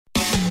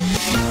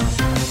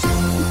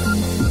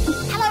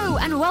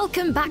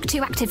welcome back to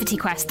Activity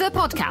Quest, the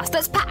podcast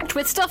that's packed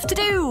with stuff to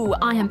do.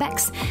 I am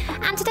Bex,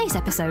 and today's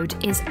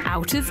episode is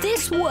out of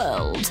this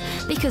world,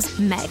 because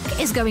Meg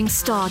is going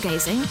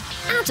stargazing,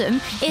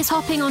 Adam is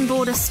hopping on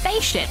board a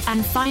spaceship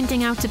and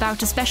finding out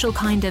about a special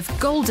kind of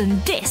golden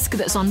disc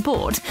that's on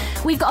board.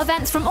 We've got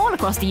events from all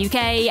across the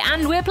UK,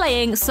 and we're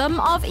playing some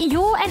of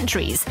your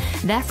entries.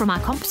 They're from our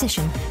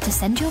competition to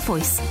send your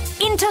voice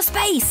into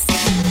space.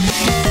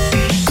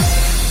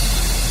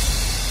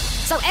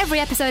 So every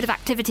episode of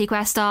Activity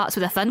Quest starts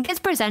with a Fun Kids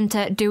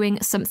presenter doing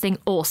something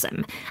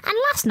awesome. And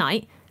last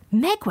night,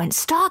 Meg went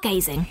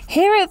stargazing.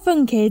 Here at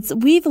Fun Kids,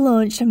 we've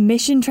launched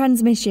Mission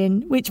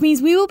Transmission, which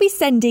means we will be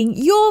sending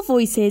your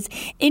voices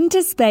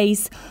into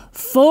space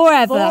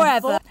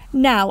forever.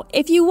 Now,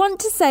 if you want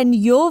to send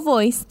your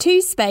voice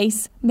to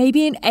space,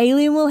 maybe an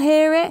alien will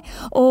hear it,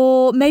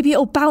 or maybe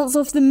it'll bounce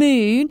off the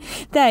moon,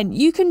 then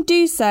you can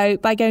do so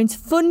by going to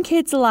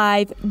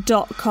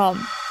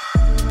funkidslive.com.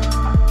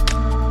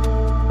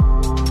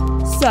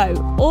 So,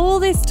 all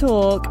this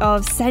talk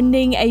of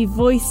sending a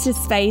voice to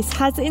space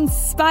has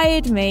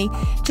inspired me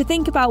to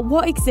think about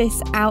what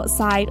exists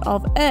outside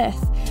of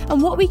Earth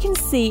and what we can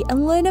see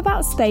and learn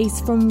about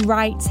space from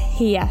right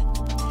here.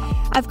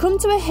 I've come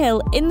to a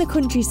hill in the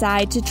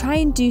countryside to try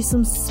and do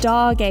some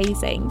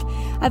stargazing.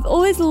 I've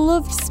always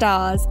loved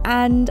stars,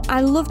 and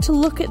I love to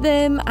look at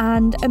them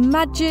and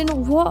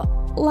imagine what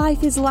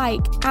life is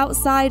like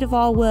outside of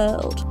our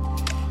world.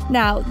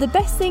 Now, the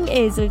best thing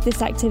is with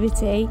this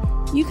activity,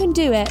 you can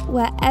do it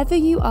wherever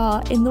you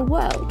are in the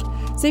world.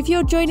 So if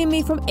you're joining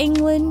me from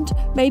England,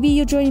 maybe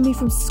you're joining me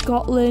from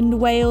Scotland,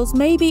 Wales,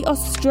 maybe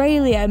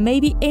Australia,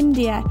 maybe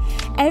India,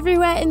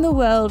 everywhere in the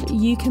world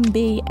you can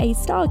be a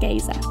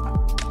stargazer.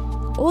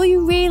 All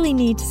you really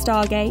need to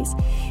stargaze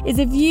is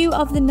a view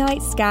of the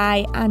night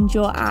sky and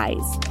your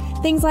eyes.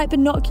 Things like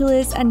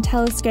binoculars and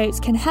telescopes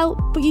can help,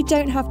 but you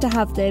don't have to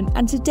have them.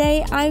 And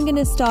today I'm going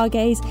to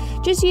stargaze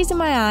just using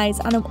my eyes,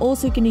 and I'm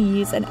also going to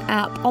use an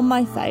app on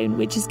my phone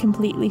which is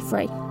completely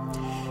free.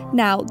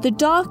 Now, the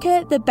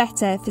darker the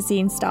better for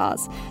seeing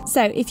stars.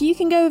 So if you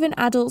can go with an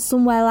adult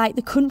somewhere like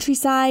the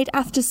countryside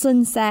after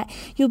sunset,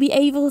 you'll be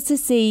able to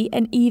see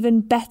an even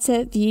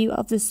better view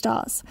of the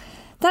stars.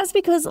 That's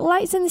because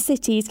lights in the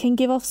cities can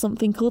give off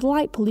something called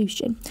light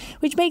pollution,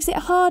 which makes it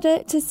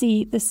harder to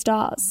see the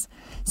stars.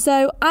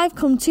 So I've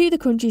come to the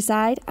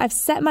countryside, I've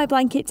set my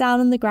blanket down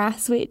on the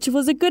grass, which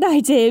was a good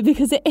idea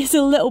because it is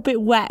a little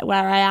bit wet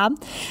where I am.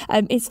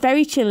 It's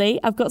very chilly,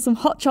 I've got some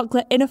hot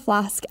chocolate in a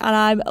flask, and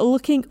I'm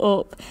looking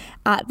up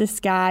at the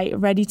sky,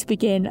 ready to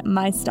begin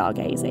my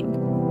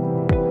stargazing.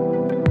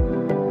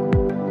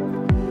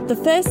 The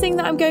first thing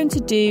that I'm going to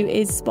do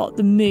is spot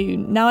the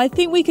moon. Now, I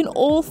think we can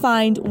all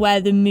find where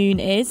the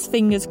moon is,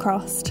 fingers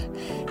crossed.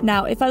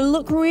 Now, if I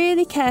look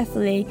really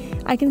carefully,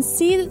 I can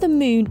see that the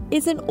moon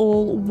isn't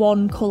all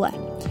one colour.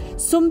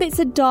 Some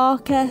bits are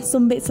darker,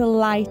 some bits are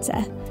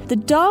lighter. The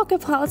darker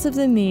parts of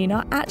the moon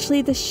are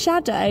actually the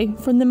shadow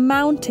from the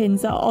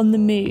mountains that are on the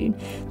moon.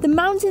 The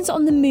mountains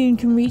on the moon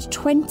can reach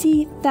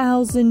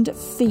 20,000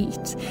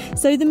 feet.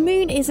 So the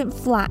moon isn't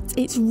flat,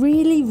 it's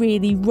really,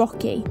 really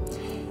rocky.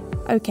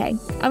 Okay,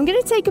 I'm going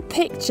to take a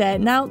picture.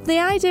 Now, the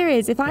idea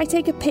is if I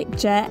take a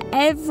picture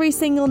every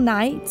single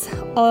night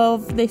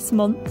of this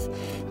month,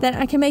 then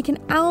I can make an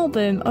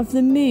album of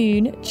the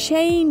moon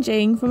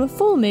changing from a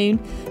full moon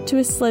to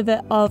a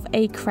sliver of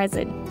a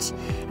crescent.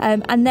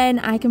 And then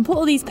I can put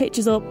all these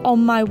pictures up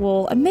on my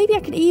wall, and maybe I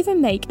can even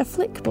make a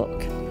flick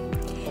book.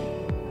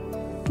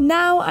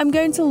 Now I'm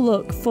going to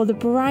look for the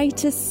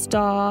brightest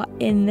star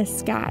in the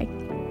sky.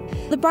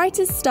 The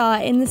brightest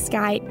star in the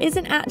sky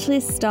isn't actually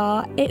a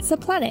star, it's a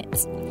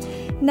planet.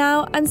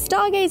 Now, I'm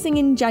stargazing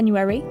in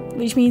January,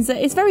 which means that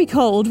it's very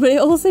cold, but it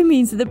also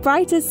means that the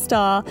brightest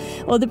star,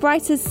 or the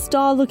brightest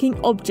star-looking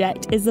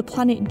object, is the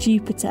planet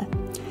Jupiter.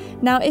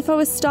 Now, if I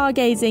was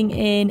stargazing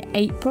in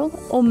April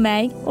or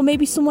May, or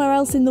maybe somewhere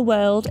else in the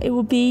world, it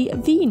would be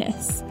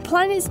Venus.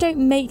 Planets don't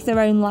make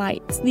their own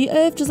light. The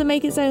Earth doesn't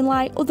make its own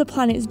light, other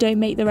planets don't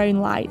make their own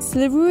light. So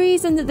the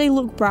reason that they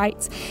look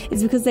bright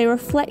is because they're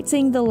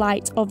reflecting the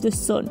light of the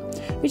sun,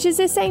 which is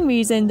the same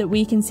reason that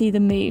we can see the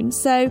moon.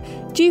 So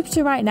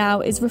Jupiter right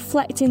now is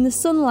reflecting the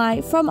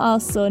sunlight from our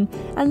sun,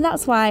 and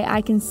that's why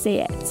I can see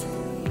it.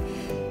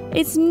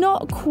 It's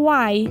not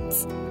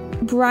quite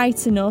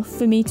bright enough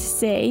for me to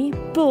see,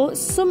 but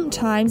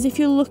sometimes if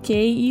you're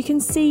lucky you can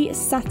see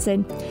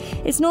Saturn.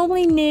 It's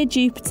normally near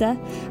Jupiter,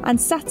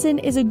 and Saturn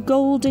is a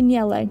golden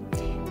yellow.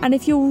 And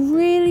if you're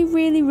really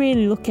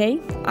lucky,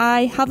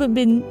 I haven't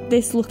been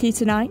this lucky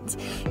tonight,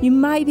 you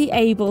might be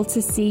able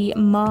to see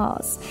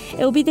Mars.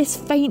 It'll be this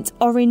faint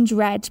orange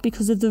red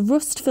because of the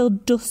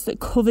rust-filled dust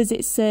that covers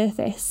its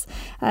surface.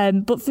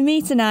 But for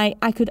me tonight,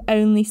 I could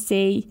only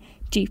see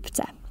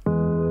Jupiter.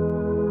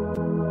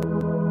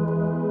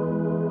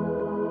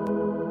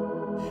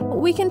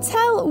 We can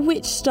tell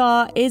which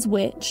star is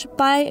which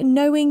by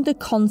knowing the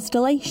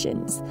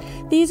constellations.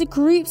 These are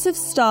groups of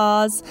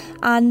stars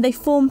and they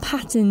form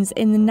patterns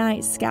in the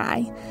night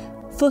sky.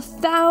 For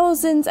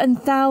thousands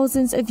and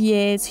thousands of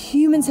years,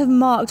 humans have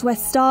marked where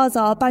stars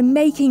are by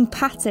making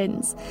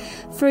patterns.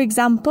 For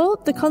example,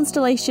 the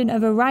constellation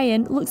of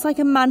Orion looks like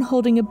a man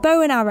holding a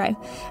bow and arrow,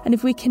 and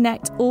if we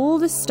connect all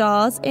the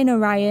stars in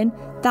Orion,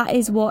 that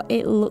is what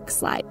it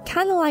looks like,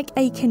 kind of like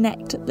a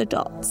connect the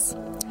dots.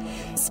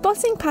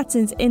 Spotting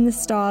patterns in the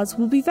stars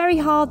will be very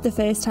hard the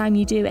first time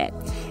you do it.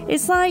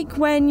 It's like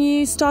when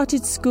you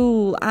started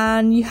school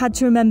and you had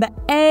to remember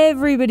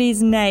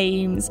everybody's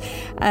names.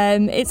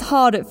 It's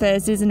hard at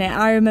first, isn't it?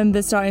 I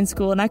remember starting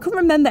school and I couldn't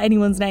remember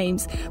anyone's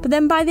names. But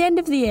then by the end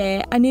of the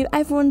year, I knew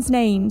everyone's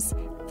names.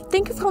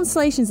 Think of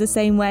constellations the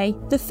same way.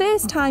 The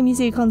first time you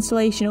see a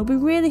constellation, it'll be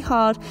really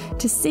hard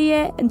to see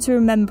it and to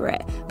remember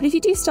it. But if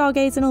you do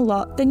stargazing a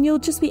lot, then you'll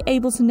just be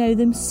able to know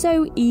them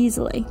so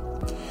easily.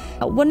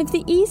 One of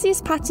the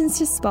easiest patterns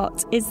to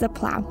spot is the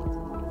Plough,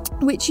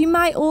 which you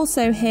might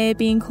also hear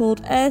being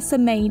called Ursa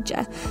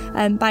Major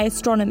by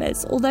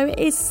astronomers, although it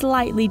is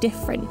slightly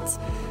different.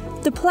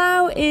 The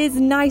Plough is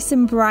nice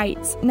and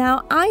bright.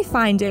 Now, I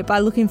find it by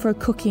looking for a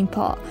cooking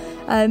pot.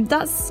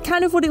 That's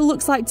kind of what it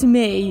looks like to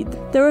me.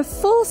 There are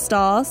 4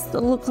 stars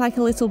that look like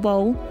a little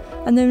bowl,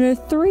 and there are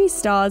 3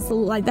 stars that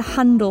look like the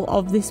handle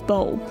of this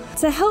bowl.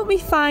 To help me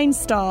find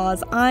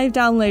stars, I've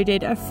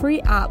downloaded a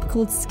free app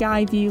called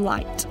Skyview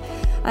Lite.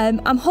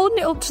 I'm holding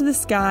it up to the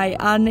sky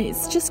and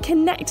it's just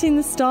connecting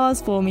the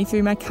stars for me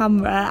through my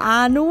camera,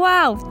 and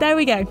wow, there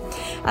we go.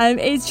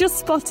 It's just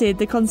spotted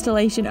the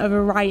constellation of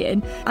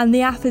Orion, and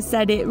the app has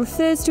said it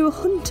refers to a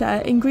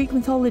hunter in Greek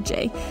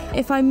mythology.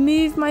 If I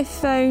move my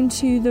phone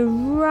to the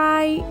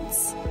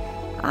right,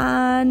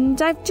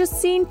 and I've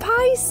just seen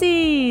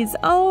Pisces.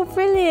 Oh,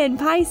 brilliant,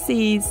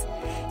 Pisces.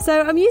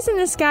 So I'm using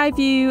the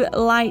Skyview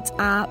Lite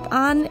app,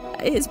 and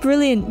it's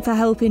brilliant for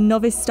helping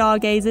novice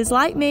stargazers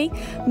like me,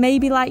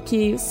 maybe like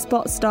you,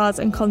 spot stars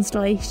and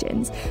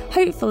constellations.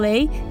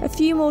 Hopefully, a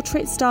few more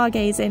trips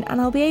stargazing and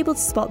I'll be able to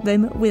spot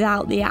them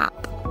without the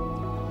app.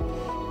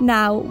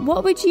 Now,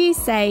 what would you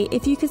say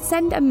if you could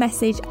send a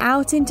message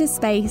out into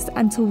space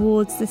and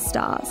towards the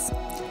stars?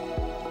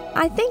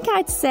 I think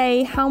I'd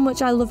say how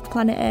much I loved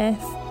planet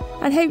Earth,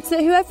 and hoped that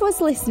whoever was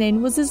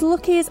listening was as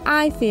lucky as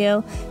I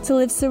feel to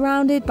live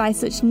surrounded by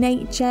such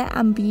nature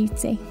and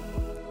beauty.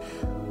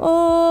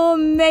 Or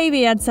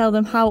maybe I'd tell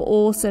them how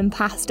awesome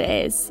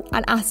pasta is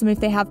and ask them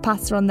if they have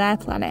pasta on their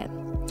planet.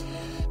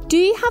 Do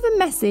you have a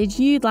message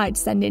you'd like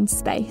to send into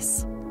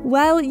space?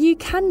 Well, you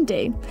can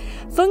do.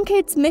 Fun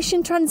Kids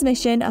Mission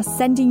Transmission are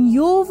sending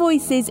your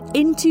voices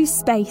into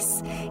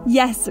space.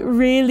 Yes,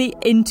 really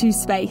into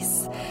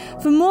space.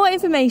 For more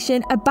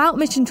information about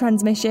Mission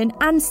Transmission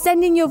and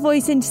sending your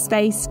voice into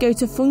space, go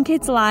to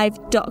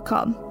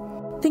funkidslive.com.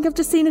 I think I've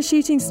just seen a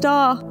shooting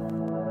star.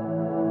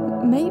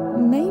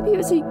 Maybe it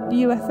was a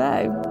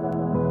UFO.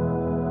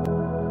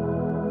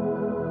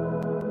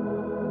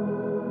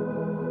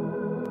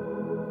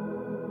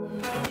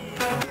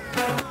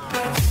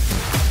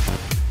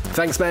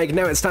 Thanks, Meg.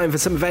 Now it's time for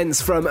some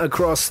events from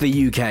across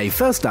the UK.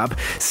 First up,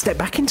 step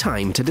back in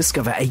time to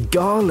discover a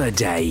gala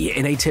day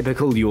in a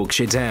typical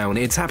Yorkshire town.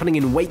 It's happening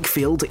in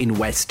Wakefield in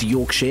West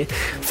Yorkshire.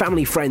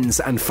 Family, friends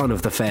and fun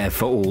of the fair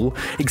for all.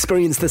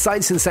 Experience the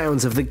sights and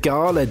sounds of the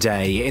gala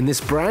day in this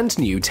brand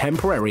new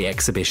temporary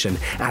exhibition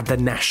at the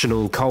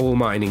National Coal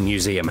Mining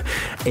Museum.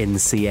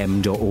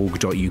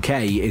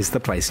 ncm.org.uk is the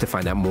place to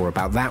find out more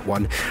about that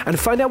one, and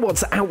find out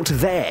what's out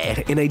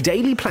there in a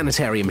daily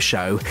planetarium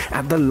show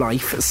at the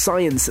Life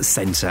Science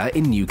Centre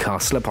in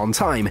Newcastle upon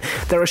Tyne.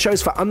 There are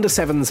shows for under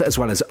 7s as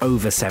well as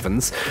over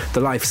 7s.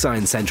 The Life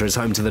Science Centre is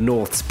home to the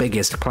North's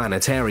biggest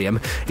planetarium.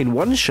 In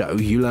one show,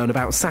 you learn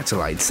about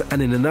satellites,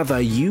 and in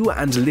another, you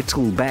and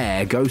Little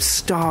Bear go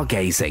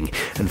stargazing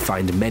and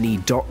find many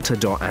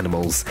dot-to-dot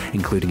animals,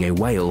 including a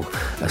whale,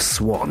 a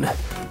swan,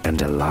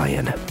 and a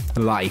lion.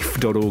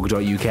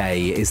 Life.org.uk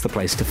is the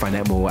place to find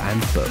out more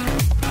and book.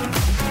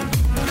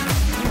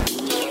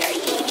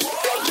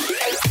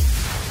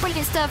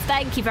 Stuff.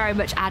 Thank you very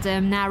much,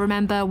 Adam. Now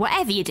remember,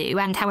 whatever you do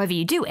and however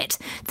you do it,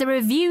 the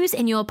reviews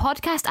in your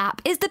podcast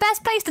app is the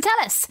best place to tell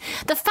us.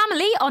 The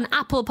family on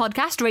Apple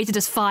Podcast rated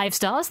us 5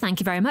 stars, thank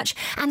you very much,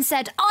 and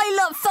said, "I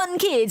love Fun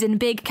Kids" in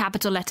big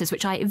capital letters,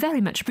 which I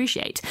very much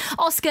appreciate.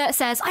 Oscar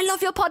says, "I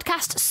love your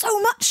podcast so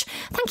much."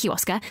 Thank you,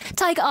 Oscar.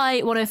 Tiger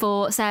Eye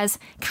 104 says,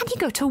 "Can you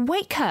go to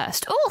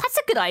Wakehurst?" Oh, that's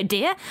a good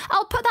idea.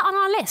 I'll put that on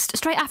our list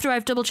straight after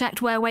I've double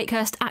checked where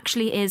Wakehurst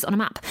actually is on a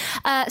map.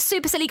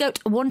 Super Silly Goat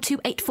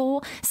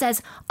 1284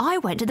 says, "I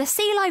went to the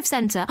Sea Life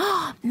Centre."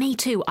 Oh, me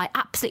too. I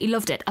absolutely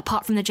loved it,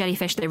 apart from the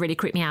jellyfish. They really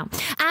creeped me out.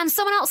 And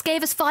someone else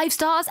gave us 5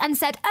 stars and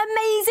said,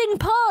 "Amazing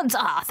pod."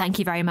 Thank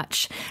you very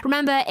much.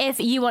 Remember, if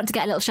you want to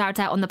get a little shout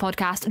out on the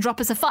podcast, drop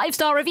us a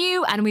 5-star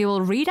review and we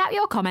will read out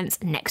your comments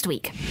next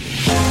week.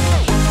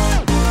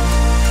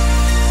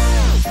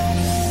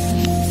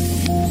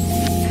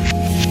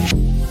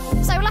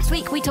 So last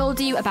week we told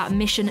you about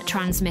Mission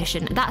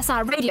Transmission. That's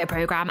our radio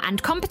programme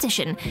and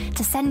competition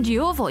to send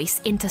your voice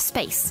into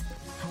space.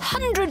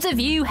 hundreds of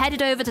you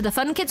headed over to the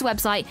Fun Kids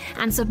website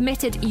and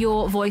submitted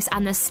your voice,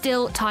 and there's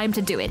still time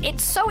to do it.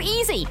 It's so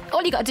easy.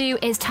 All you got to do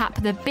is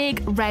tap the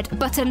big red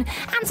button,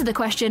 answer the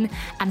question,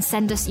 and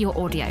send us your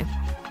audio.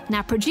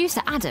 Now,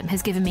 producer Adam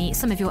has given me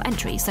some of your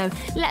entries, so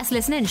let's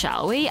listen in,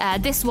 shall we?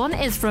 This one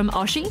is from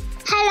Oshi.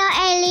 Hello,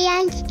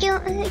 aliens. Do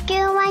you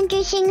want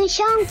to sing a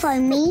song for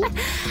me?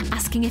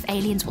 Asking if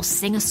aliens will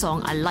sing a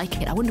song. I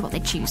like it. I wonder what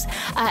they choose.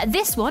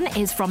 This one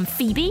is from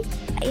Phoebe.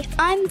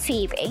 I'm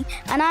Phoebe,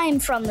 and I am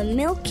from the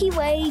Milky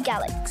Way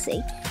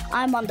galaxy.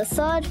 I'm on the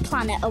third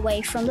planet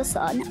away from the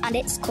sun, and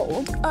it's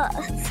called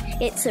Earth.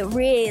 It's a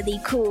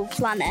really cool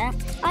planet.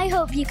 I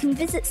hope you can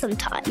visit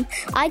sometime.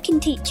 I can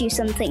teach you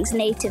some things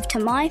native to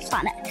my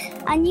planet,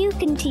 and you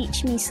can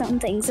teach me some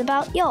things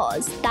about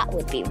yours. That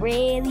would be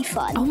really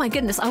fun. Oh my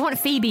goodness, I want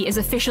Phoebe as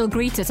official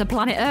greeter to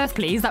planet Earth,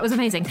 please. That was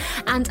amazing.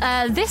 And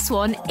this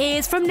one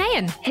is from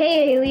Nayan.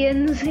 Hey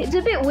aliens, it's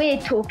a bit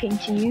weird talking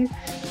to you,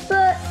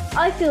 but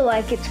I feel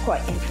like it's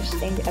quite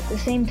interesting at the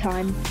same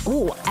time.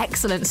 Oh,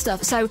 excellent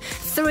stuff. So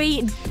 3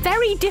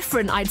 very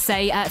different, I'd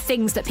say,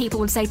 things that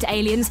people would say to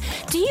aliens.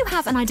 Do you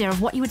have an idea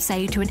of what you would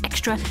say to an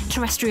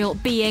extraterrestrial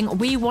being?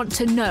 We want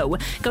to know.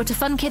 Go to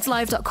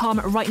funkidslive.com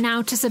right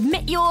now to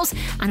submit yours,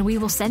 and we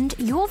will send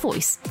your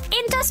voice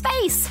into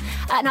space.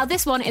 Now,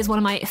 this one is one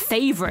of my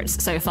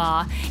favourites so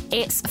far.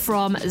 It's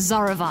from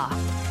Zorovar.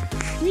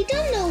 We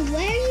don't know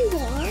where you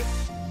are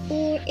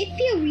or if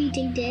you're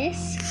reading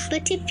this,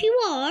 but if you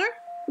are,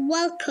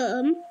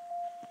 welcome.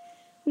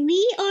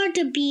 We are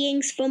the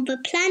beings from the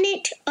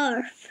planet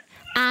Earth.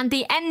 And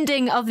the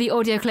ending of the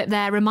audio clip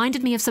there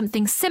reminded me of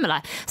something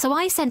similar. So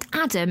I sent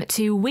Adam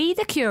to We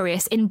the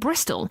Curious in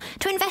Bristol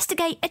to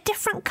investigate a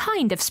different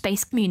kind of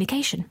space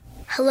communication.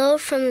 Hello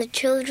from the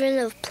children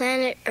of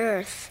planet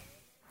Earth.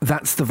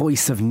 That's the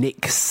voice of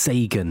Nick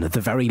Sagan,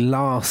 the very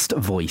last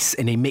voice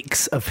in a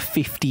mix of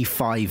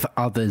 55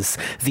 others.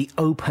 The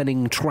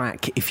opening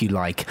track, if you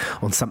like,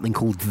 on something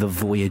called the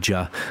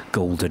Voyager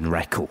Golden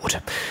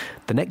Record.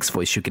 The next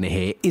voice you're going to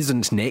hear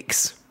isn't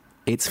Nick's.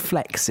 It's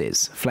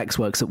Flex's. Flex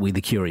works at We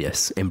the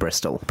Curious in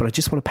Bristol. But I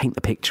just want to paint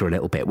the picture a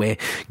little bit. We're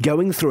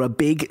going through a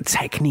big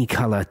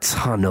Technicolor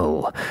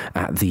tunnel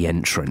at the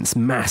entrance.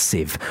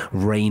 Massive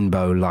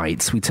rainbow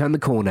lights. We turn the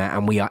corner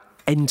and we are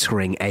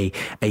entering a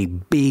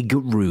big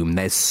room.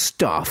 There's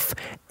stuff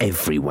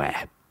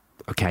everywhere.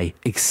 Okay,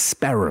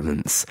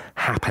 experiments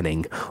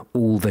happening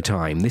all the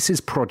time. This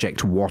is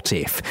Project What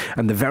If,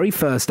 and the very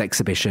first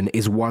exhibition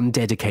is one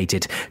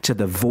dedicated to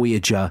the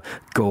Voyager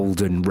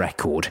Golden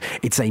Record.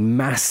 It's a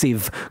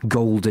massive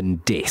golden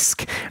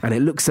disc, and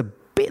it looks a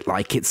bit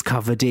like it's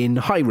covered in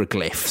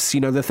hieroglyphs,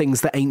 you know, the things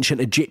that ancient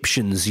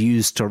Egyptians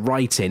used to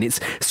write in. It's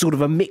sort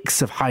of a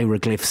mix of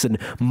hieroglyphs and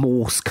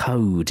Morse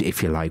code,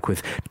 if you like,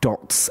 with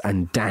dots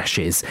and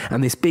dashes.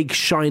 And this big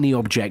shiny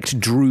object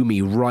drew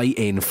me right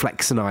in.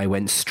 Flex and I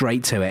went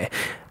straight to it.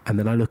 And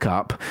then I look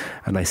up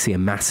and I see a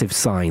massive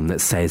sign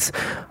that says,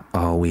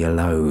 "Are we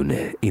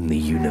alone in the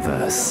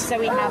universe?" So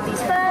we have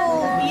these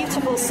full,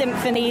 beautiful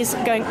symphonies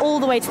going all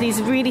the way to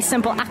these really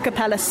simple a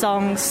cappella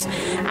songs,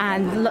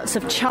 and lots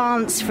of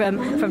chants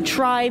from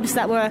tribes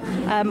that were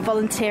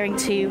volunteering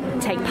to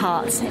take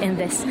part in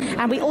this.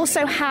 And we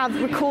also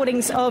have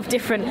recordings of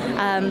different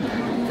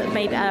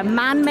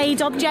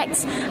man-made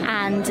objects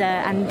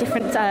and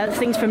different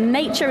things from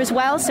nature as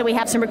well. So we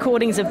have some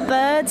recordings of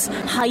birds,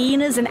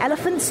 hyenas and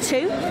elephants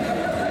too.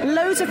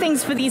 Loads of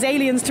things for these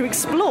aliens to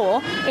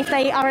explore if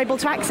they are able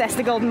to access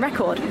the Golden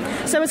Record.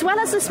 So as well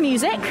as this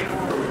music,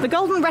 the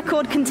Golden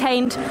Record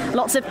contained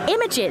lots of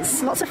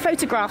images, lots of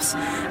photographs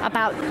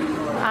about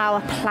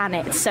our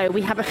planet. So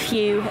we have a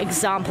few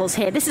examples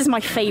here. This is my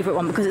favourite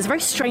one because it's a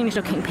very strange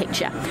looking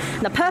picture.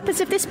 And the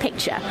purpose of this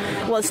picture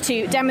was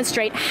to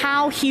demonstrate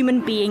how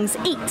human beings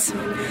eat.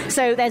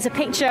 So there's a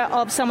picture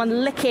of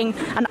someone licking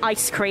an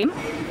ice cream.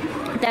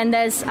 Then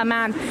there's a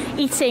man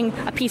eating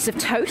a piece of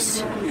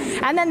toast.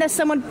 And then there's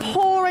someone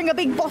pouring a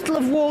big bottle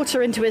of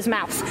water into his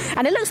mouth.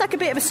 And it looks like a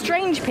bit of a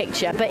strange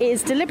picture, but it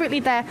is deliberately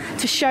there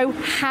to show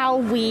how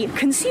we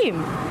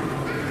consume.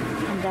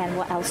 And then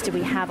what else do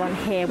we have on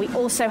here? We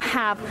also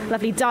have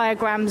lovely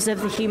diagrams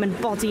of the human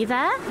body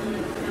there.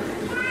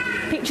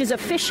 Pictures of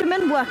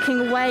fishermen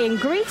working away in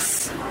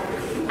Greece.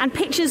 And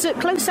pictures of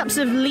close-ups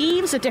of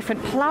leaves of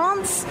different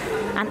plants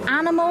and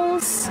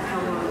animals.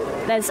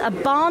 There's a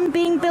barn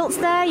being built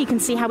there. You can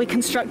see how we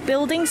construct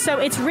buildings. So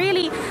it's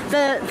really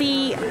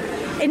the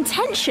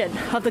intention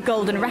of the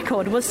Golden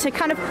Record was to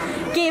kind of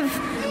give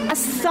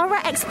as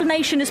thorough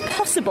explanation as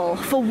possible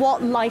for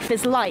what life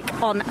is like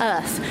on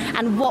Earth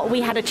and what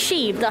we had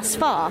achieved thus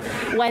far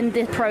when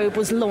the probe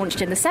was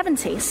launched in the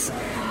 70s.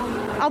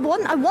 I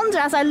wonder,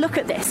 as I look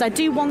at this, I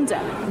do wonder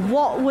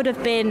what would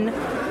have been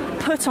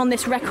put on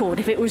this record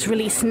if it was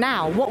released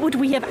now. What would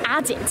we have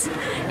added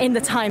in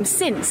the time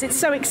since? It's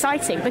so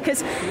exciting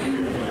because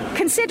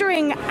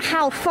considering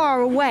how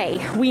far away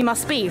we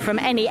must be from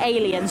any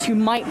aliens who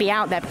might be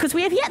out there, because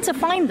we have yet to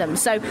find them,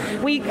 so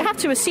we have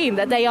to assume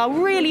that they are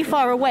really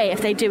far away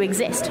if they do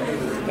exist.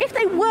 if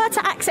they were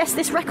to access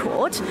this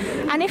record,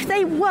 and if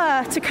they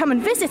were to come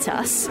and visit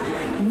us,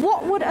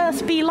 what would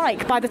Earth be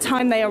like by the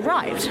time they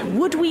arrived?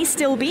 Would we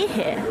still be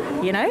here?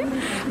 You know?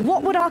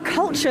 What would our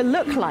culture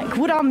look like?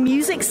 Would our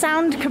music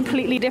sound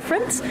completely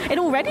different? It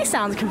already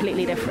sounds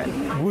completely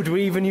different. Would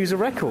we even use a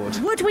record?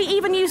 Would we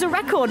even use a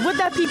record? Would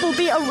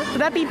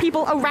there be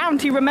people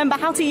around who remember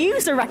how to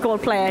use a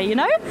record player, you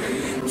know?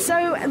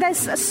 So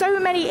there's so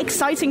many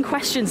exciting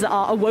questions that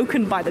are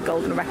awoken by the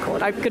Golden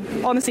Record. I could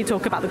honestly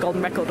talk about the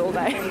Golden Record all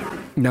day.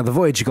 Now, the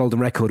Voyager Golden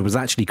Record was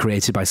actually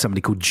created by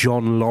somebody called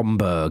John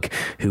Lomberg,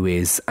 who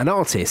is an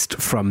artist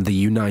from the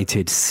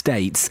United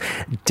States.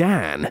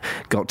 Dan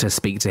got to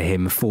speak to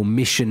him for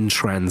Mission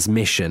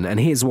Transmission, and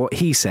here's what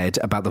he said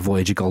about the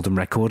Voyager Golden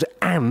Record,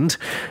 and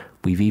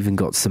we've even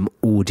got some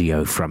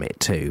audio from it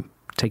too.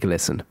 Take a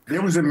listen.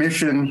 There was a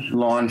mission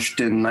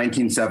launched in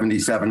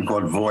 1977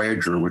 called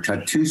Voyager, which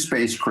had 2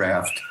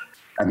 spacecraft,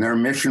 and their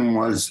mission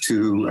was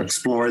to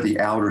explore the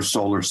outer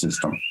solar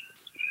system.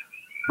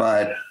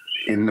 But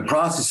in the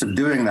process of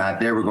doing that,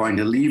 they were going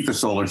to leave the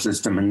solar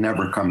system and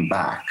never come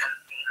back.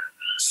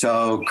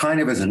 So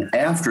kind of as an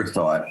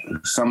afterthought,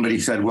 somebody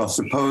said, well,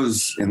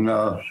 suppose in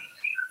the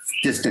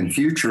distant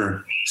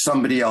future,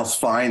 somebody else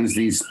finds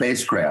these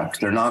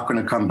spacecraft. They're not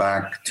going to come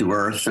back to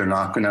Earth. They're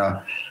not going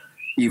to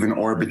even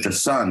orbit the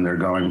sun. They're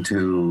going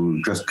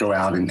to just go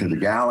out into the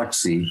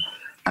galaxy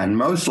and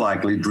most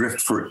likely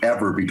drift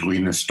forever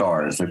between the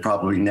stars. They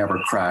probably never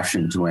crash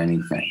into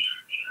anything.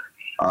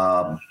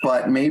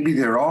 But maybe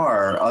there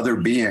are other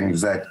beings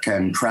that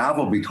can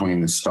travel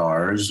between the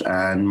stars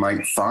and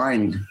might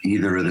find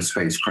either of the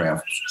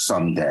spacecraft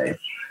someday.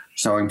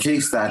 So in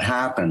case that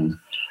happened,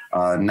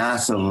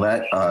 NASA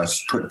let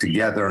us put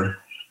together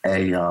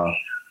a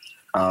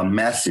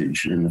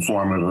message in the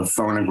form of a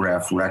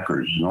phonograph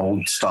record, an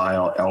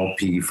old-style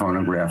LP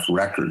phonograph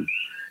record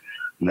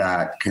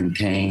that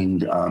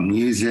contained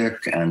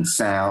music and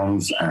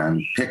sounds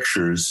and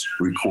pictures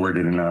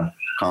recorded in a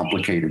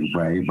complicated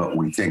way, but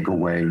we think a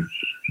way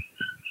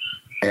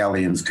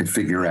aliens could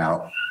figure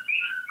out,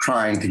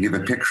 trying to give a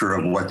picture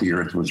of what the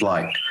Earth was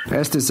like.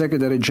 As the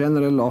Secretary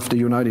General of the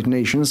United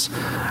Nations,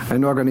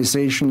 an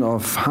organization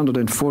of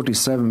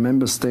 147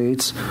 member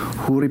states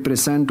who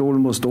represent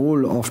almost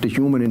all of the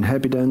human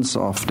inhabitants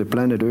of the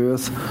planet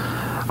Earth,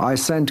 I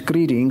send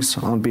greetings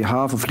on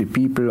behalf of the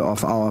people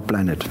of our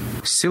planet.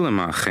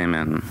 Silema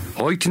Chemen,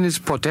 Oitenis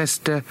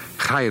Poteste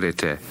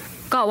Chairete.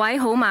 各位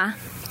好嘛，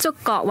祝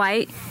各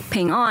位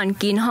平安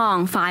健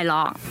康快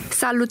樂。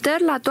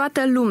Saluter la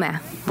toate lume.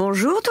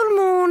 Bonjour tout le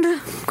monde.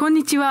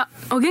 Konnichiwa.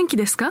 O genki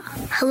desu ka?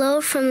 Hello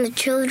from the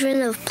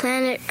children of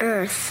planet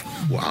Earth.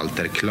 Och allt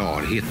är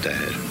klarhet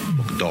där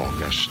och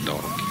dagars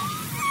dag.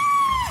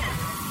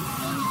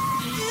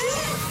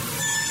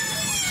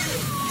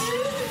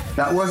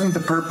 That wasn't the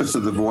purpose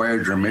of the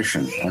Voyager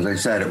mission. As I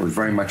said, it was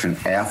very much an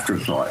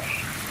afterthought.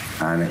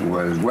 And it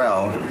was,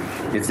 well,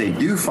 if they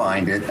do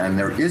find it and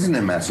there isn't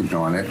a message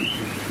on it,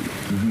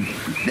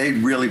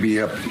 they'd really be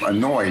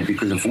annoyed,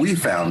 because if we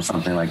found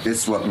something like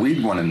this, what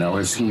we'd want to know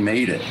is who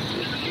made it.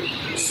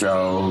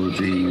 So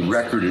the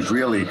record is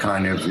really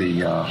kind of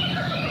the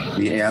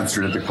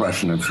answer to the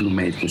question of who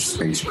made this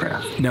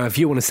spacecraft. Now, if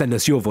you want to send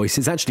us your voice,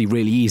 it's actually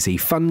really easy.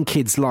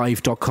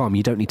 funkidslive.com.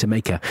 You don't need to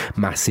make a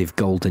massive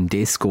golden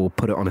disc or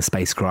put it on a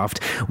spacecraft.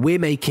 We're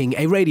making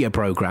a radio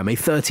program, a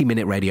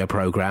 30-minute radio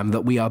program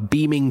that we are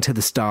beaming to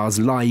the stars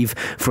live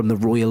from the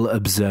Royal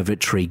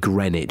Observatory,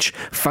 Greenwich.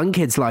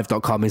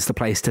 funkidslive.com is the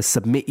place to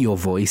submit your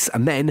voice.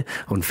 And then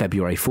on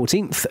February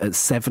 14th at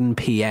 7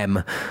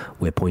 p.m,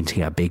 we're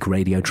pointing our big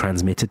radio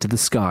transmitter to the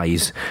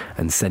skies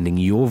and sending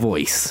your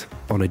voice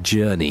on a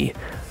journey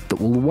that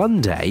will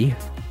one day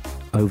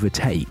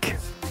overtake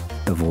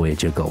the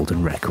Voyager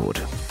Golden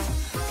Record.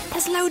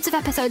 There's loads of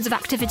episodes of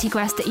Activity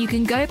Quest that you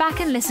can go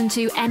back and listen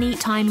to any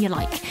time you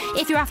like.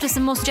 If you're after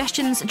some more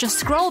suggestions, just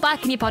scroll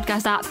back in your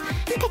podcast app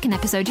and pick an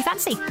episode you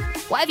fancy.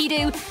 Whatever you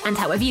do and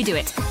however you do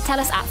it, tell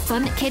us at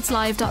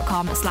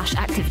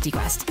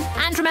funkidslive.com/activityquest.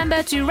 And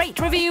remember to rate,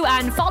 review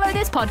and follow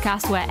this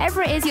podcast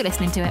wherever it is you're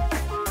listening to it.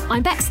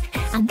 I'm Bex,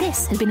 and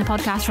this has been a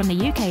podcast from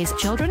the UK's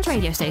children's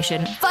radio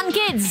station, Fun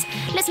Kids.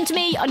 Listen to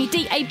me on your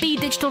DAB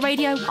digital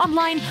radio,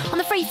 online, on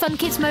the free Fun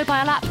Kids mobile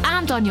app,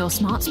 and on your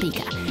smart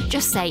speaker.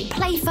 Just say,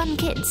 play Fun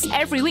Kids,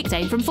 every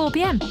weekday from 4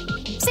 p.m.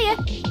 See ya!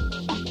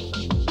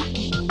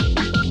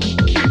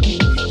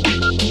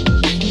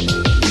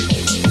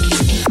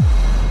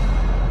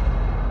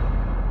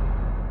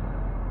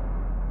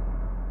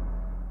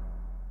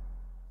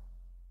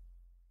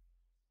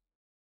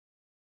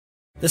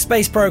 The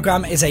Space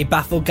Programme is a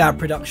Bafflegab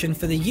production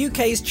for the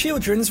UK's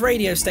children's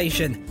radio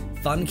station,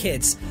 Fun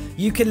Kids.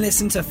 You can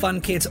listen to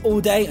Fun Kids all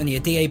day on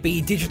your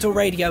DAB digital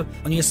radio,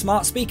 on your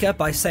smart speaker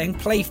by saying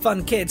play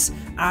Fun Kids,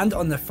 and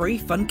on the free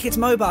Fun Kids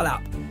mobile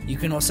app. You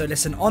can also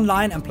listen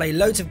online and play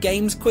loads of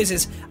games,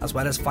 quizzes, as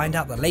well as find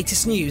out the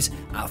latest news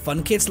at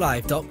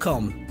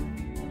funkidslive.com.